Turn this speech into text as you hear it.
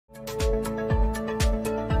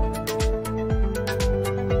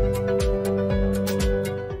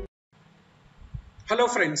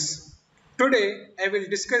Hello friends, today I will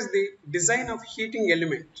discuss the design of heating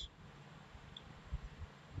element.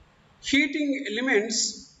 Heating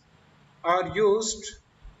elements are used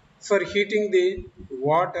for heating the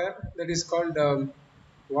water, that is called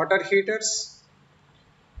water heaters.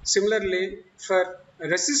 Similarly, for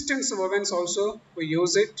resistance ovens also we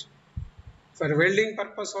use it. For welding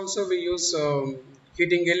purpose also we use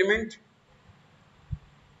heating element.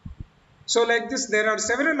 So like this there are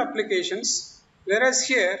several applications, whereas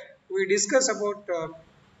here we discuss about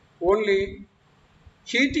only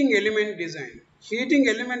heating element design. Heating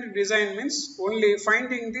element design means only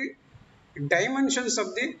finding the dimensions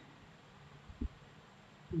of the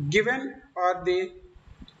given or the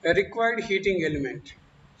required heating element.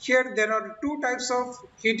 Here there are two types of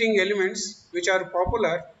heating elements which are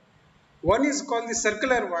popular. One is called the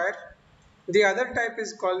circular wire, the other type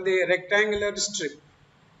is called the rectangular strip.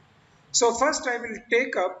 So first I will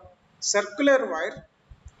take up circular wire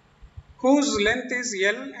whose length is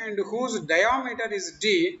L and whose diameter is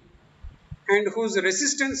D and whose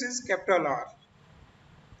resistance is capital R.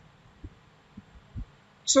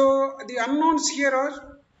 So the unknowns here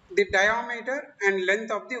are the diameter and length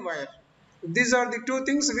of the wire. These are the two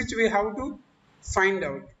things which we have to find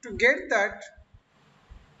out. To get that,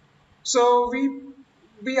 so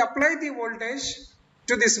we apply the voltage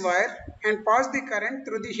to this wire and pass the current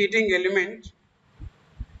through the heating element,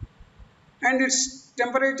 and its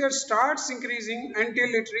temperature starts increasing until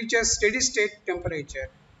it reaches steady state temperature.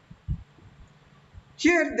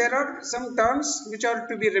 Here there are some terms which are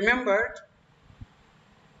to be remembered.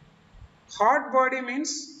 Hot body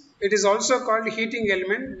means it is also called heating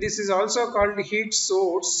element. This is also called heat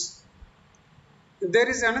source. There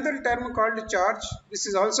is another term called charge. This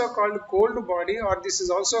is also called cold body, or this is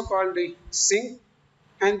also called sink,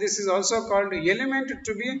 and this is also called element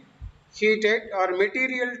to be heated or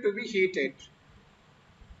material to be heated.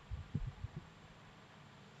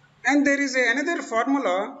 And there is another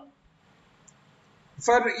formula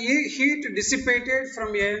for heat dissipated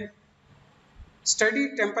from a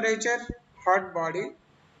steady temperature hot body,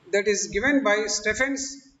 that is given by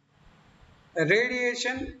Stephen's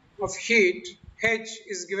radiation of heat. H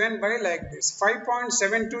is given by like this: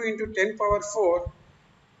 5.72 into 10 power 4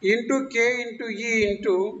 into K into E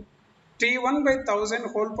into T1 by 1000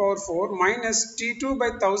 whole power 4 minus T2 by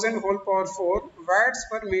 1000 whole power 4 watts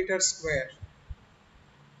per meter square.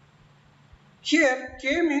 Here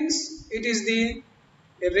K means it is the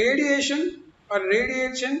radiation or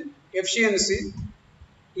radiation efficiency.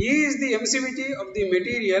 E is the emissivity of the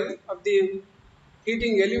material of the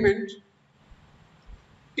heating element.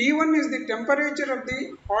 T1 is the temperature of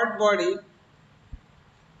the hot body.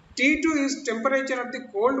 T2 is temperature of the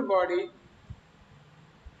cold body.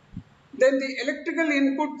 Then the electrical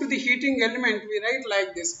input to the heating element we write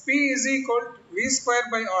like this: P is equal to V square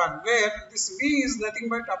by R, where this V is nothing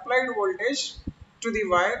but applied voltage to the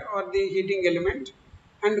wire or the heating element,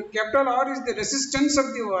 and capital R is the resistance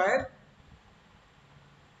of the wire,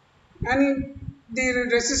 and the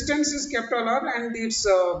resistance is capital R, and its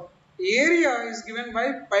area is given by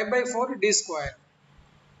pi by 4 d square,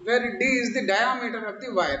 where d is the diameter of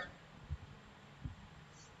the wire.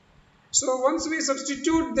 So once we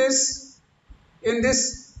substitute this in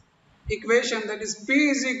this equation, that is P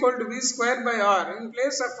is equal to V square by R, in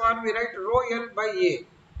place of R we write rho L by A.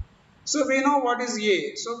 So we know what is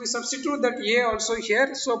A, so we substitute that A also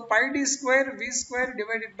here. So pi d square V square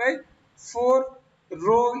divided by 4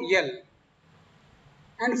 rho L,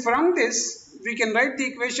 and from this we can write the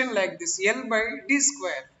equation like this: L by d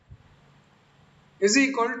square is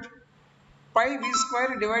equal to pi V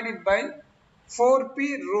square divided by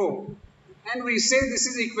 4p rho, and we say this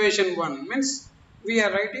is equation 1, means we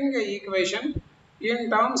are writing a equation in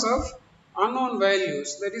terms of unknown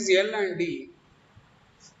values, that is L and D.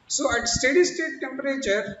 So at steady state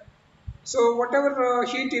temperature, so whatever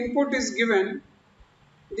heat input is given,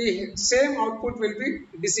 the same output will be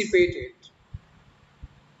dissipated.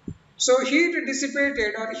 So heat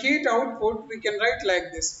dissipated or heat output we can write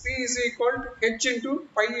like this: P is equal to H into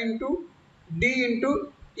pi into D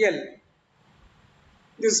into L.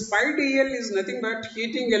 This pi dl is nothing but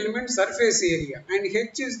heating element surface area, and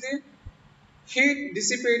H is the heat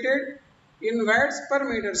dissipated in watts per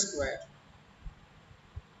meter square.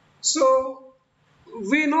 So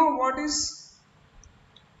we know what is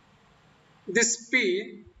this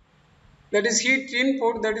P, that is heat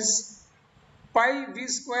input, that is pi V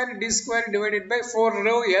square d square divided by 4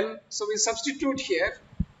 rho L. So we substitute here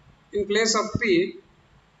in place of P,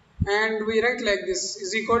 and we write like this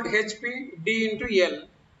is equal to HP d into L,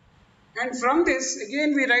 and from this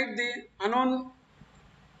again we write the unknown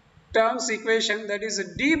terms equation, that is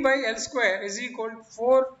d by L square is equal to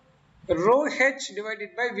 4 rho h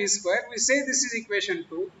divided by V square. We say this is equation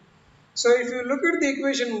 2. So if you look at the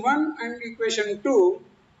equation 1 and equation 2,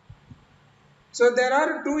 so there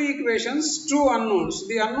are two equations, two unknowns.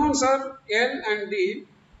 The unknowns are L and D.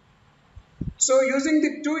 So using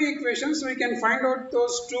the two equations, we can find out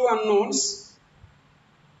those two unknowns.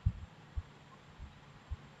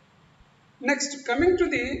 Next, coming to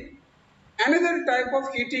the another type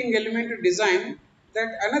of heating element design, that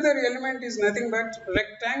another element is nothing but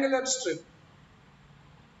rectangular strip.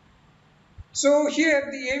 So here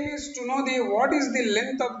the aim is to know what is the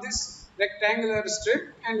length of this rectangular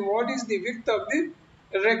strip and what is the width of the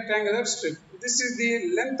rectangular strip. This is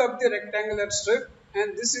the length of the rectangular strip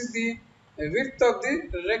and this is the width of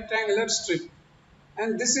the rectangular strip,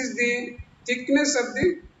 and this is the thickness of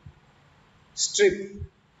the strip.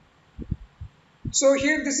 So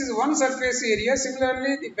here this is one surface area.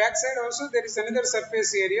 Similarly, the back side also there is another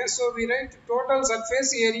surface area. So we write total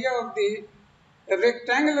surface area of the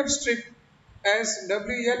rectangular strip as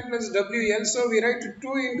WL plus WL. So we write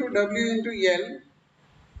 2 into W into L.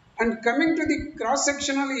 And coming to the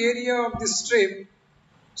cross-sectional area of the strip,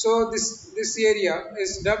 so this area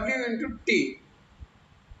is W into T.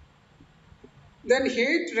 Then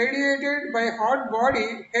heat radiated by hot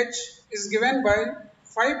body H is given by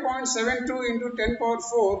 5.72 into 10 power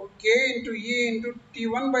 4 K into E into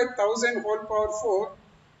T1 by 1000 whole power 4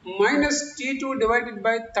 minus T2 divided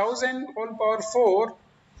by 1000 whole power 4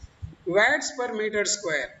 watts per meter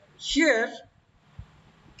square. Here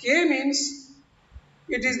K means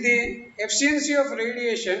it is the efficiency of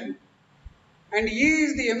radiation and E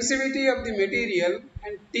is the emissivity of the material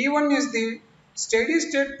and T1 is the steady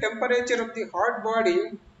state temperature of the hot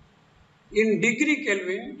body in degree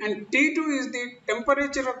Kelvin and T2 is the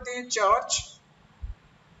temperature of the charge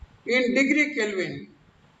in degree Kelvin.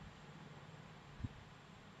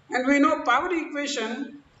 And we know power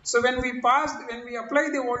equation. So when we apply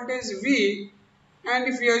the voltage V, and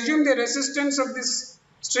if we assume the resistance of this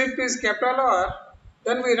strip is capital R,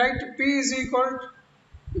 then we write P is equal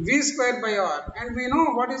to V square by R, and we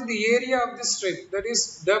know what is the area of this strip, that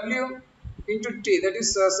is W into T, that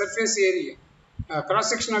is surface area.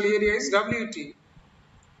 Cross-sectional area is WT.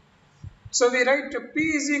 So we write P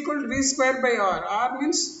is equal to V square by R. R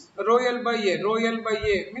means rho L by A. Rho L by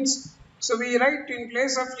A means, so we write in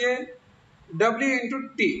place of A W into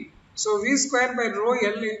T. So V square by rho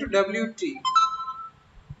L into WT.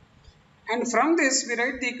 And from this we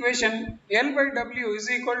write the equation L by W is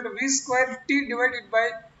equal to V square T divided by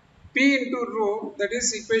P into rho, that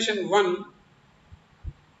is equation 1.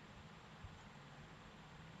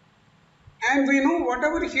 And we know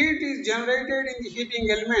whatever heat is generated in the heating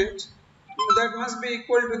element, that must be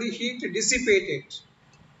equal to the heat dissipated.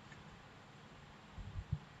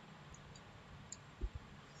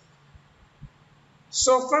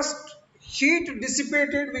 So first, heat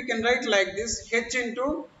dissipated we can write like this, H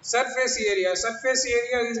into surface area. Surface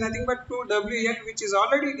area is nothing but 2WL, which is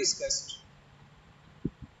already discussed.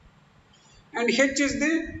 And H is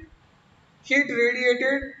the heat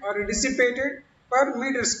radiated or dissipated per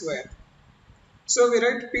meter square. So we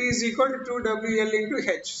write P is equal to 2WL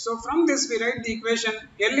into H. So from this we write the equation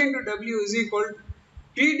L into W is equal to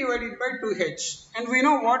P divided by 2H. And we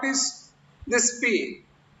know what is this P.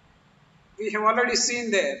 We have already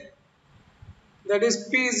seen there. That is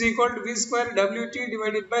P is equal to V square WT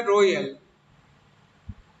divided by rho L.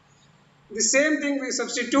 The same thing we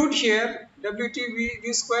substitute here, WT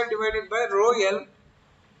V square divided by rho L.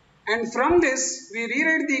 And from this we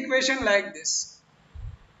rewrite the equation like this.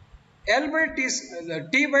 L by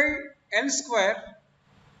T by L square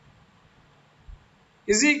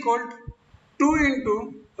is equal to 2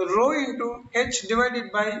 into rho into H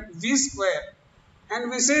divided by V square, and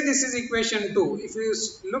we say this is equation 2. If you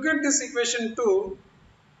look at this equation 2,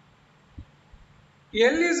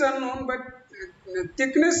 L is unknown but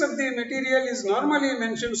thickness of the material is normally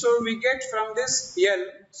mentioned, so we get from this L.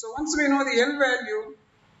 So once we know the L value,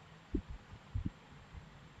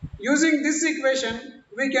 using this equation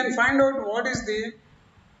we can find out what is the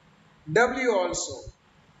W also.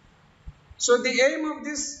 So the aim of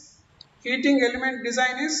this heating element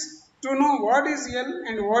design is to know what is L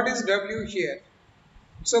and what is W here.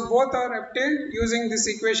 So both are obtained using this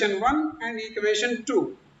equation 1 and equation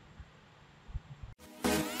 2.